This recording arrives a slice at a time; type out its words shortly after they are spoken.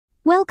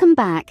Welcome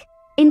back.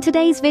 In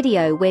today's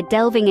video, we're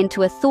delving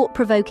into a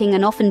thought-provoking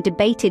and often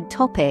debated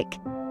topic.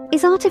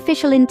 Is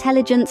artificial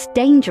intelligence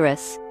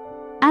dangerous?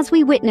 As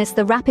we witness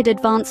the rapid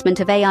advancement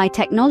of AI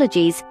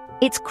technologies,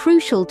 it's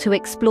crucial to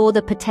explore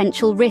the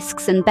potential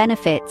risks and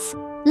benefits.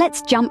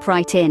 Let's jump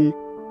right in.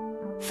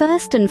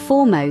 First and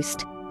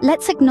foremost,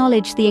 let's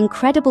acknowledge the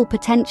incredible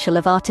potential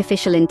of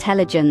artificial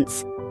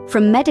intelligence.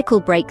 From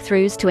medical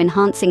breakthroughs to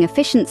enhancing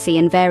efficiency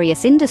in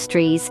various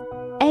industries,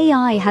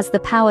 AI has the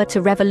power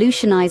to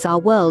revolutionize our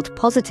world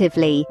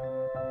positively.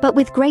 But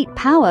with great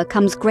power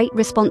comes great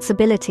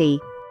responsibility.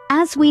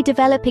 As we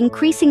develop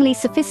increasingly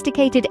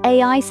sophisticated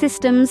AI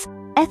systems,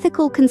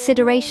 ethical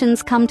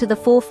considerations come to the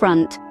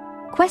forefront.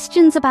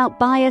 Questions about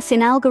bias in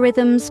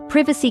algorithms,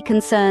 privacy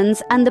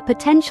concerns, and the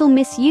potential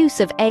misuse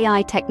of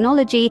AI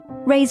technology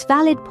raise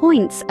valid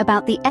points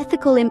about the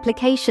ethical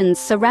implications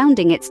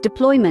surrounding its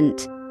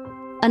deployment.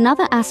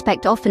 Another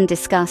aspect often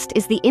discussed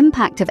is the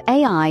impact of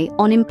AI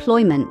on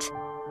employment.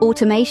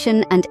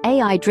 Automation and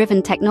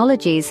AI-driven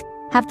technologies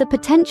have the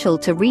potential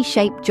to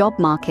reshape job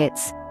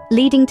markets,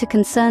 leading to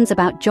concerns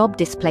about job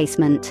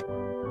displacement.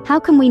 How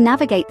can we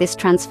navigate this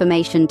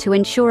transformation to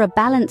ensure a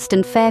balanced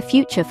and fair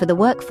future for the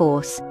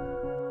workforce?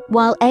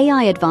 While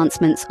AI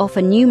advancements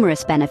offer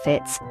numerous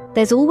benefits,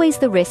 there's always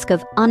the risk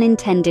of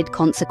unintended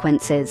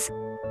consequences.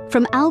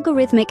 From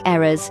algorithmic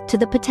errors to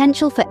the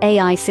potential for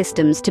AI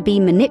systems to be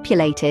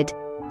manipulated,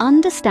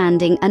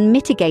 understanding and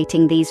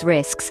mitigating these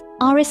risks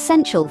are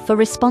essential for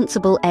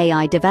responsible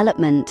AI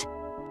development.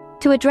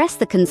 To address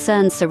the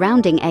concerns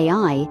surrounding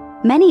AI,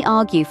 many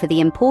argue for the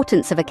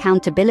importance of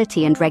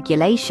accountability and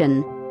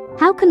regulation.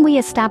 How can we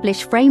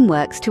establish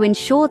frameworks to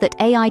ensure that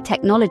AI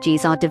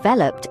technologies are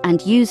developed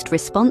and used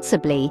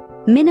responsibly,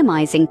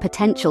 minimizing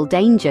potential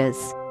dangers?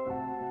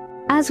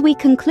 As we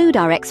conclude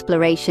our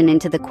exploration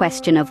into the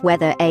question of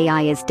whether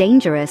AI is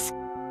dangerous,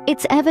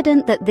 it's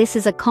evident that this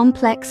is a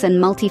complex and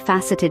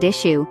multifaceted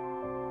issue.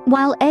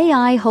 While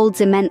AI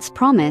holds immense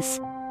promise,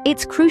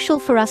 it's crucial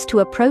for us to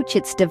approach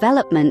its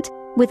development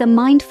with a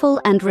mindful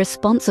and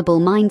responsible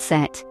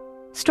mindset.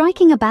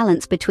 Striking a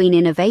balance between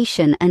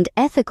innovation and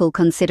ethical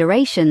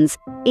considerations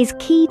is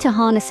key to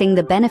harnessing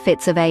the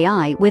benefits of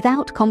AI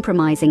without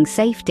compromising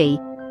safety.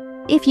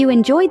 If you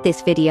enjoyed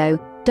this video,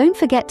 don't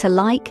forget to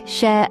like,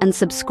 share, and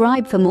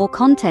subscribe for more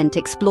content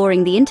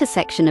exploring the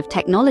intersection of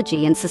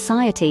technology and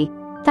society.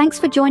 Thanks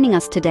for joining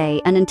us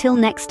today, and until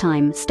next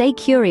time, stay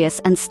curious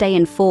and stay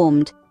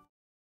informed.